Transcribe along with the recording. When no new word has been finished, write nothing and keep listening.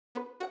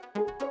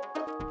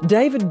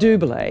David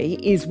Doubilet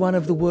is one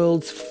of the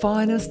world's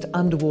finest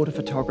underwater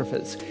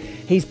photographers.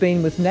 He's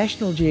been with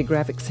National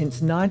Geographic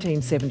since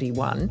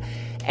 1971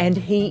 and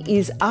he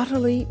is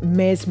utterly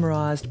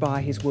mesmerised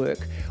by his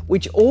work,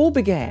 which all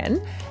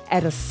began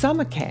at a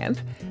summer camp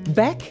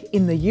back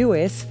in the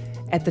US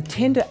at the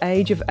tender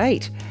age of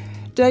 8.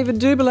 David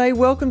Doubilet,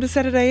 welcome to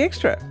Saturday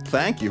Extra.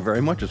 Thank you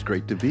very much. It's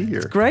great to be here.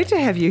 It's great to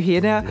have you here.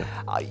 Now,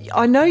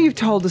 I know you've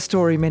told the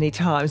story many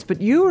times,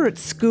 but you were at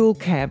school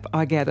camp,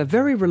 I gather,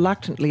 very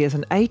reluctantly as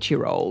an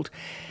 8-year-old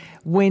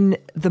when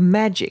the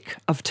magic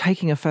of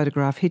taking a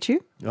photograph hit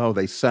you. Oh,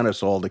 they sent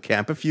us all to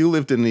camp. If you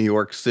lived in New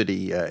York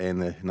City in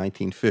the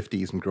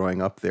 1950s and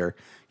growing up there,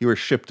 you were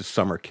shipped to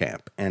summer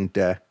camp. And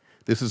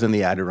this is in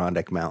the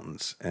Adirondack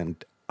Mountains.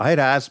 And I had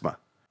asthma.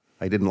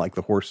 I didn't like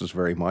the horses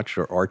very much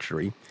or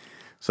archery.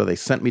 So they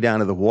sent me down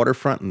to the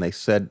waterfront and they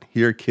said,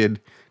 "Here,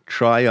 kid,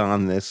 try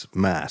on this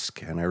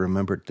mask." And I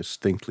remember it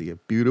distinctly, a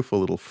beautiful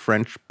little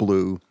French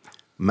blue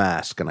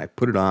mask. And I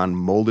put it on,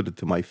 molded it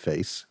to my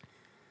face,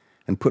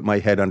 and put my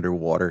head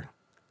underwater.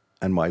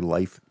 And my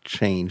life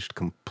changed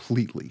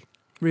completely.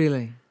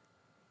 Really?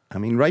 I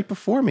mean, right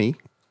before me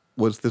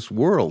was this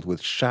world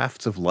with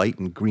shafts of light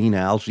and green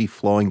algae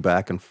flowing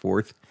back and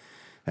forth,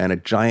 and a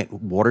giant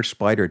water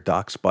spider,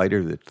 dock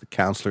spider, that the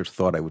counselors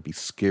thought I would be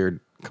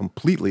scared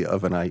completely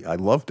of, and I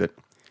loved it.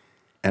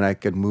 And I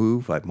could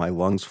move, my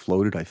lungs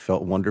floated, I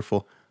felt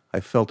wonderful. I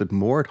felt it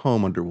more at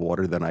home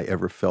underwater than I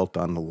ever felt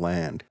on the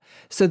land.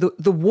 So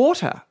the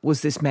water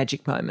was this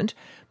magic moment,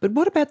 but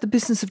what about the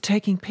business of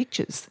taking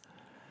pictures?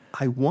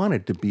 I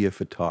wanted to be a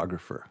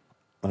photographer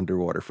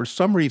underwater. For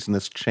some reason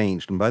this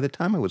changed, and by the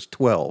time I was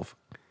 12,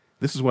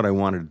 this is what I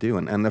wanted to do.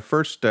 And the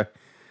first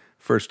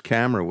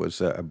camera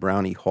was a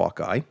Brownie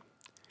Hawkeye.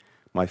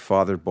 My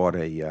father bought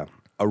a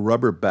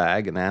rubber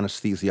bag, an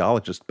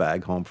anesthesiologist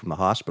bag, home from the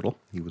hospital.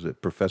 He was a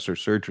professor of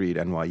surgery at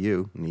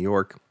NYU in New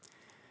York.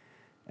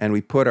 And we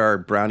put our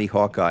Brownie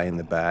Hawkeye in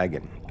the bag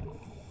and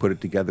put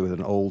it together with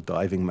an old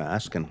diving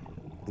mask. And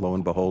lo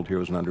and behold, here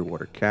was an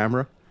underwater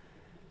camera.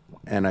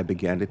 And I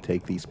began to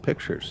take these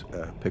pictures,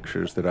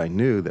 pictures that I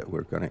knew that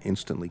were going to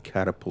instantly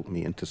catapult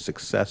me into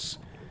success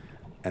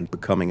and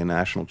becoming a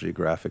National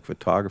Geographic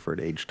photographer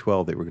at age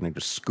 12. They were going to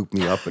just scoop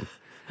me up and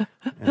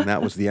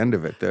that was the end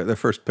of it. The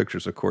first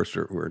pictures, of course,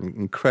 were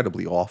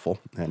incredibly awful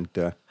and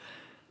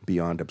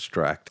beyond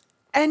abstract.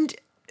 And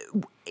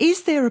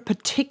is there a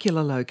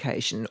particular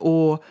location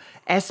or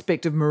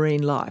aspect of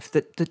marine life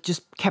that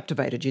just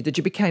captivated you, that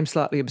you became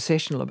slightly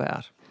obsessional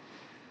about?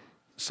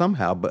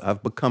 Somehow, but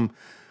I've become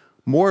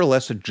more or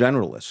less a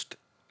generalist.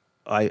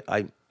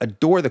 I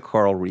adore the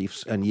coral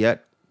reefs, and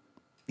yet,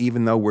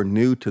 even though we're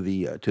new to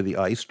the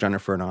ice,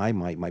 Jennifer and I,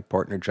 my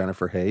partner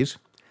Jennifer Hayes,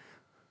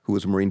 who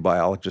was a marine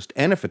biologist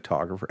and a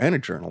photographer and a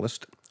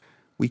journalist,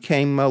 we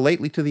came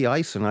lately to the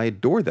ice, and I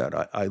adore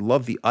that. I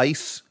love the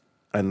ice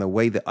and the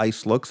way the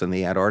ice looks in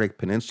the Antarctic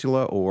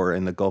Peninsula or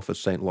in the Gulf of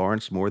St.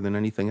 Lawrence more than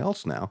anything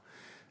else now.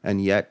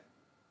 And yet,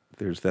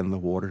 there's then the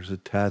waters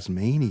of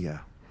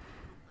Tasmania.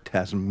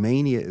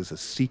 Tasmania is a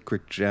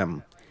secret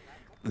gem.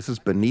 This is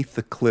beneath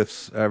the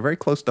cliffs, very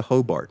close to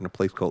Hobart, in a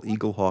place called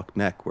Eaglehawk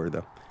Neck, where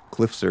the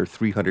cliffs are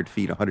 300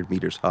 feet, 100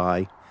 meters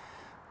high.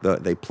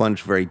 They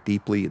plunge very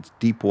deeply. It's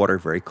deep water,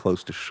 very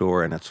close to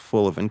shore, and it's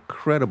full of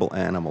incredible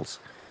animals.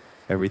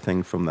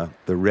 Everything from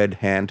the red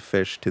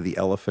handfish to the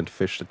elephant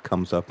fish that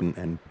comes up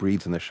and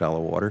breeds in the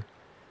shallow water.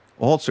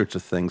 All sorts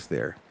of things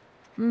there.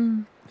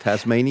 Mm.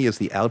 Tasmania is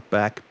the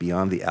outback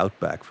beyond the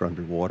outback for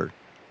underwater.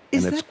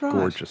 Is and that it's right?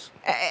 Gorgeous.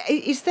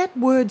 Is that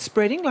word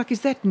spreading? Like,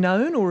 is that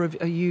known, or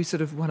are you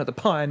sort of one of the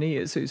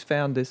pioneers who's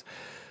found this?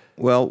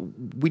 Well,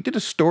 we did a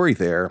story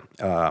there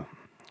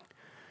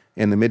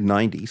in the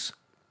mid-'90s,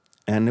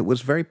 and it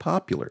was very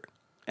popular.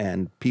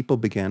 And people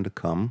began to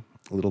come,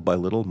 little by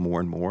little, more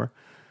and more.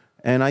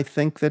 And I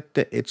think that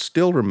it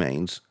still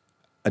remains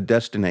a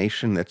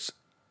destination that's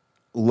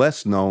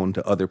less known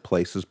to other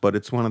places, but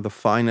it's one of the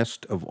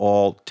finest of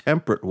all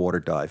temperate water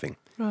diving.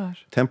 Right.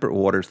 Temperate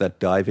waters, that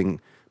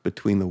diving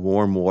between the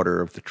warm water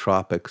of the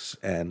tropics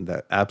and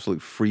the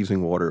absolute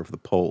freezing water of the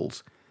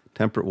poles.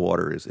 Temperate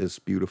water is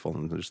beautiful.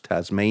 And there's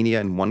Tasmania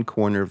in one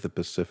corner of the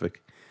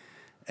Pacific,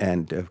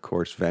 and, of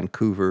course,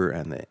 Vancouver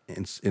and the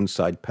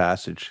Inside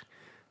Passage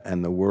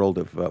and the world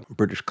of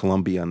British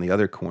Columbia on the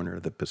other corner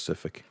of the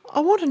Pacific. I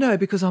want to know,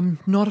 because I'm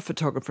not a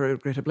photographer,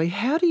 regrettably,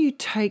 how do you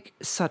take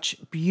such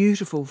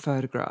beautiful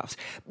photographs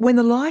when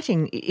the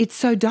lighting, it's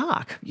so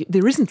dark?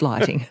 There isn't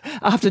lighting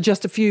after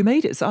just a few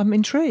metres. I'm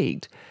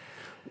intrigued.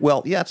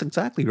 Well, yeah, that's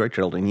exactly right,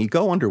 Geraldine. You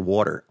go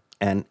underwater,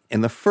 and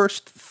in the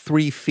first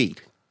 3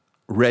 feet,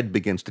 red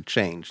begins to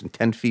change. In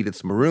 10 feet,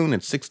 it's maroon.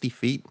 In 60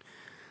 feet,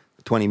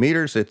 20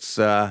 meters, it's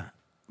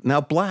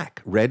now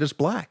black. Red is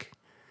black.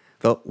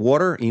 The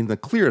water, even the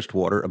clearest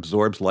water,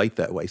 absorbs light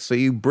that way. So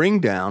you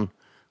bring down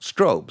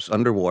strobes,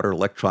 underwater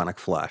electronic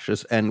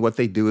flashes, and what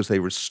they do is they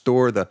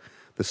restore the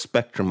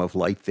spectrum of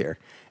light there.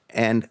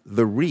 And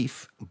the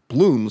reef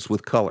blooms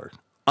with color.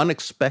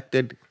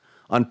 Unexpected,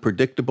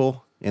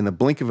 unpredictable. In the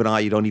blink of an eye,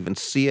 you don't even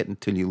see it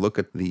until you look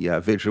at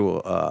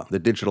the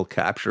digital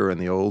capture in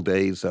the old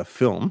days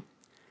film.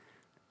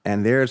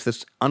 and there's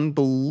this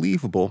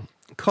unbelievable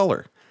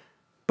color.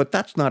 But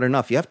that's not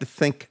enough. You have to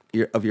think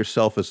of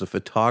yourself as a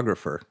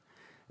photographer.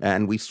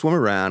 And we swim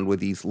around with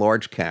these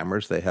large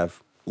cameras. They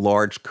have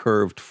large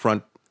curved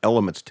front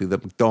elements to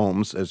them,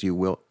 domes, as it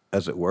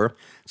were.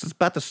 So it's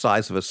about the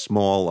size of a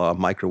small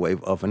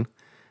microwave oven,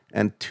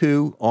 and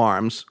two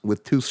arms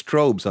with two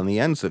strobes on the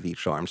ends of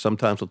each arm.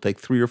 Sometimes we'll take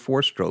 3 or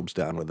 4 strobes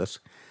down with us.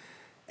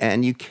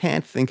 And you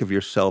can't think of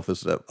yourself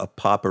as a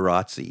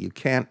paparazzi. You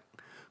can't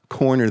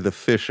corner the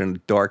fish in a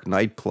dark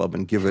nightclub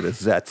and give it a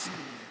Zetz.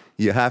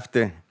 You have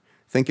to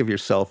think of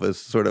yourself as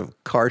sort of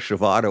Karsh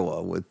of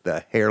Ottawa with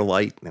the hair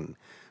light and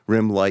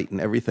rim light and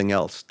everything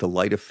else to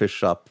light a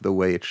fish up the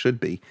way it should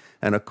be.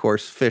 And of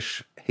course,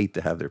 fish hate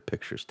to have their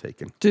pictures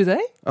taken. Do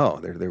they? Oh,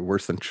 they're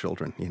worse than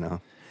children, you know.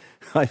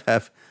 I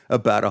have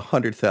about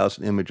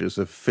 100,000 images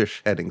of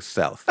fish heading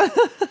south.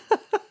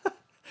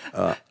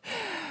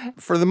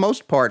 For the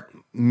most part,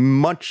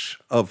 much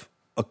of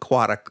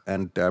aquatic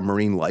and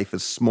marine life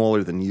is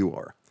smaller than you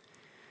are.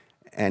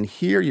 And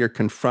here you're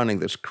confronting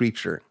this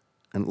creature,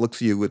 and it looks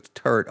at you with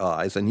turret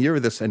eyes, and you're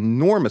this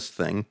enormous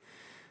thing.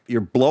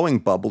 You're blowing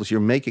bubbles, you're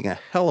making a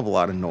hell of a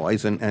lot of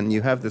noise, and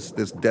you have this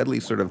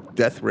deadly sort of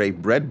death ray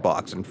bread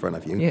box in front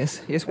of you.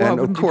 Yes. Well, and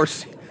of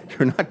course,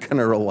 you're not going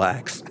to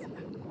relax.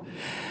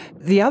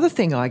 The other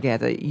thing I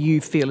gather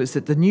you feel is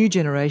that the new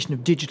generation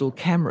of digital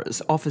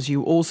cameras offers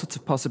you all sorts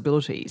of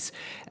possibilities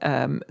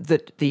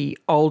that the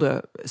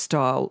older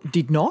style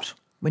did not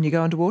when you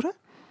go underwater?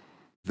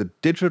 The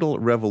digital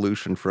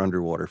revolution for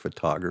underwater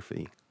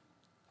photography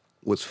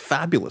was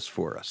fabulous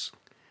for us.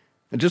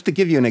 And just to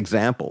give you an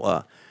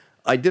example,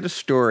 I did a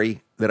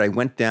story that I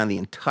went down the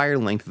entire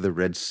length of the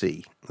Red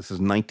Sea. This is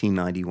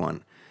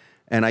 1991.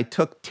 And I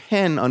took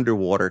 10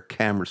 underwater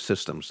camera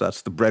systems.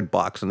 That's the bread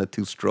box and the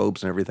 2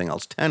 strobes and everything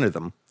else, 10 of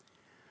them.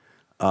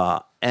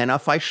 And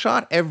if I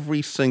shot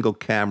every single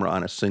camera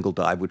on a single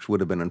dive, which would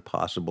have been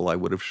impossible, I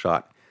would have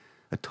shot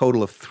a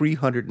total of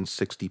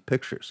 360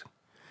 pictures.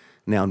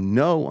 Now,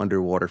 no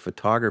underwater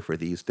photographer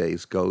these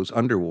days goes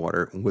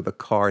underwater with a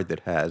card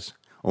that has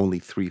only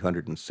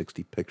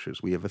 360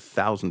 pictures. We have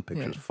 1,000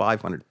 pictures,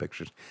 500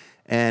 pictures.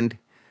 And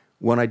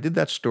when I did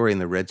that story in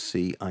the Red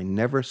Sea, I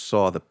never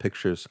saw the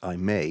pictures I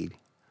made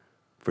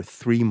for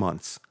 3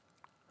 months.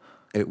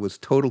 It was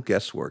total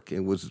guesswork.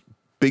 It was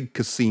big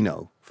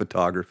casino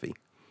photography.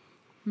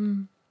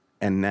 And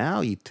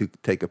now you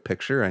take a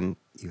picture and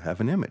you have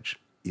an image.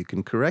 You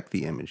can correct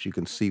the image. You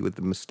can see what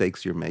the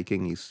mistakes you're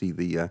making. You see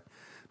the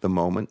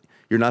moment.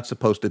 You're not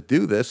supposed to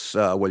do this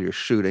while you're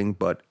shooting,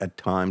 but at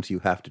times you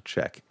have to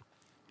check.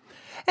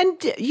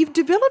 And you've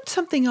developed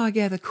something, I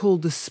gather,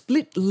 called the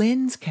split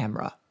lens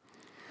camera.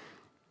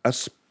 A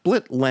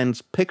split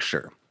lens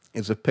picture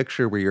is a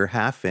picture where you're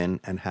half in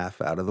and half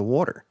out of the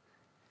water.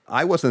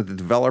 I wasn't the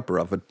developer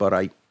of it, but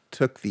I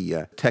took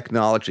the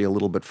technology a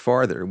little bit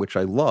farther, which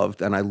I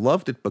loved, and I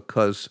loved it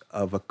because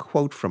of a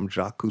quote from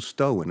Jacques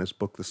Cousteau in his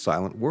book, The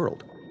Silent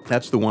World.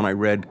 That's the one I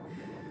read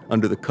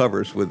under the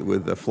covers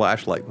with a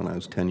flashlight when I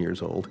was 10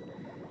 years old.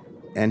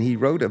 And he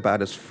wrote about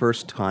his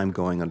first time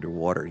going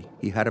underwater.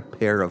 He had a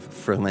pair of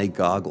Fresnel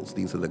goggles.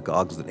 These are the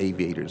goggles that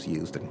aviators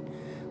used, and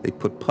they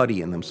put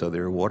putty in them so they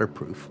were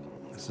waterproof.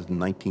 This is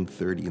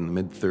 1930, in the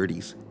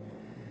mid-30s.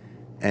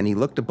 And he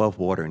looked above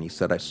water and he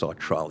said, I saw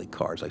trolley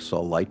cars, I saw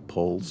light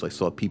poles, I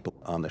saw people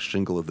on the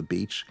shingle of the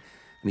beach.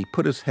 And he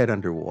put his head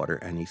underwater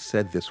and he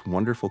said this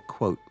wonderful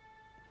quote,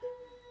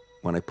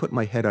 when I put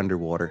my head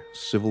underwater,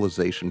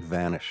 civilization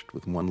vanished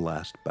with one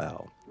last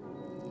bow.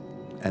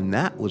 And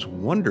that was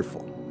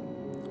wonderful.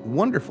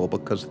 Wonderful,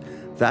 because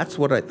that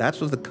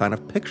was the kind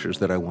of pictures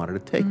that I wanted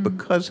to take,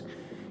 because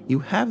you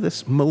have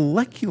this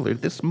molecular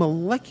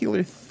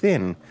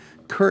thin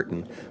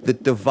curtain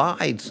that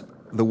divides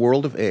the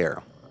world of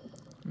air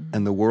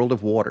and the world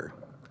of water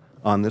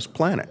on this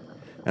planet.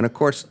 And of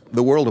course,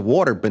 the world of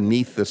water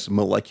beneath this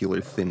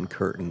molecular thin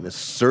curtain, this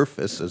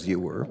surface, as you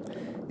were,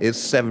 is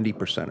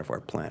 70% of our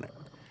planet.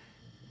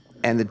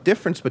 And the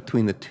difference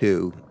between the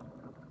two,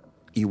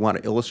 you want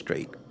to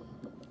illustrate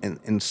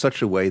in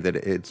such a way that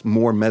it's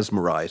more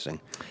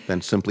mesmerizing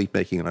than simply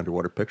making an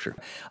underwater picture.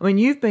 I mean,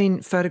 you've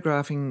been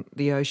photographing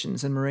the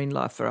oceans and marine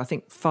life for, I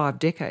think, 5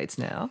 decades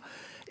now.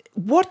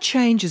 What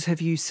changes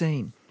have you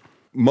seen?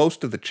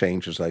 Most of the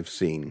changes I've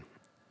seen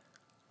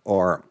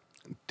are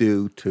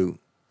due to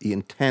the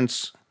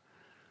intense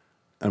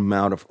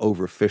amount of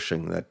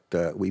overfishing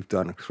that we've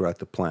done throughout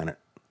the planet.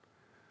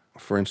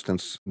 For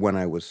instance, when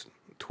I was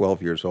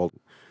 12 years old,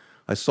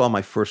 I saw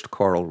my first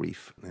coral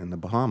reef in the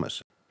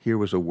Bahamas. Here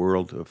was a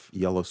world of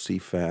yellow sea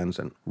fans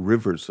and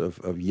rivers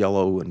of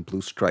yellow and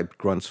blue-striped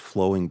grunts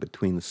flowing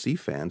between the sea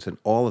fans, and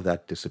all of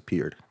that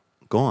disappeared,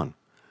 gone.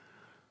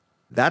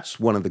 That's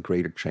one of the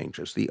greater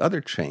changes. The other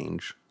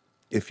change,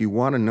 if you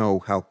want to know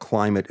how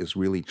climate is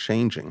really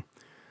changing,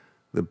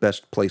 the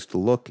best place to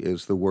look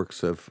is the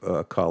works of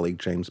colleague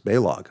James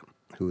Balog,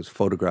 who has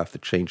photographed the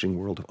changing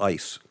world of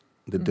ice,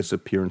 the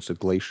disappearance of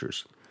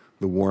glaciers,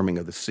 the warming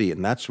of the sea,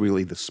 and that's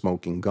really the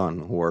smoking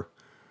gun, or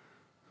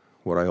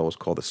what I always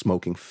call the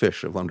smoking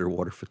fish of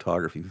underwater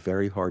photography.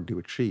 Very hard to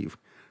achieve.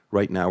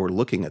 right now we're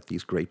looking at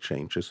these great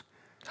changes.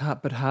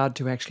 But hard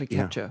to actually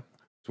capture.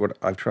 So what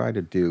I've tried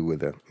to do with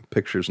the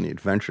pictures and the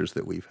adventures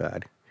that we've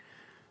had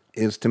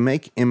is to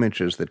make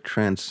images that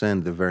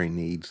transcend the very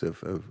needs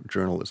of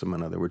journalism.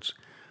 In other words,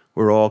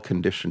 we're all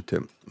conditioned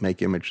to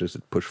make images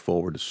that push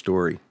forward a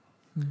story.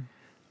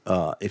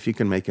 If you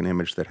can make an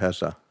image that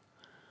has a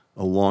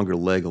longer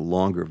leg, a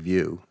longer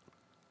view,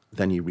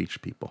 then you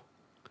reach people.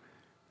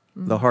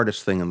 The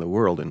hardest thing in the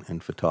world in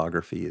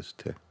photography is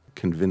to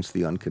convince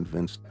the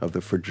unconvinced of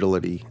the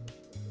fragility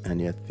and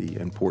yet the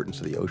importance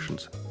of the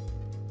oceans.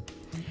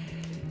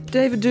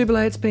 David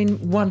Doubilet, it's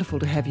been wonderful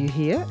to have you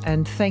here,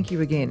 and thank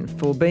you again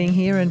for being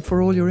here and for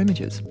all your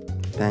images.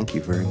 Thank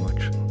you very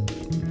much.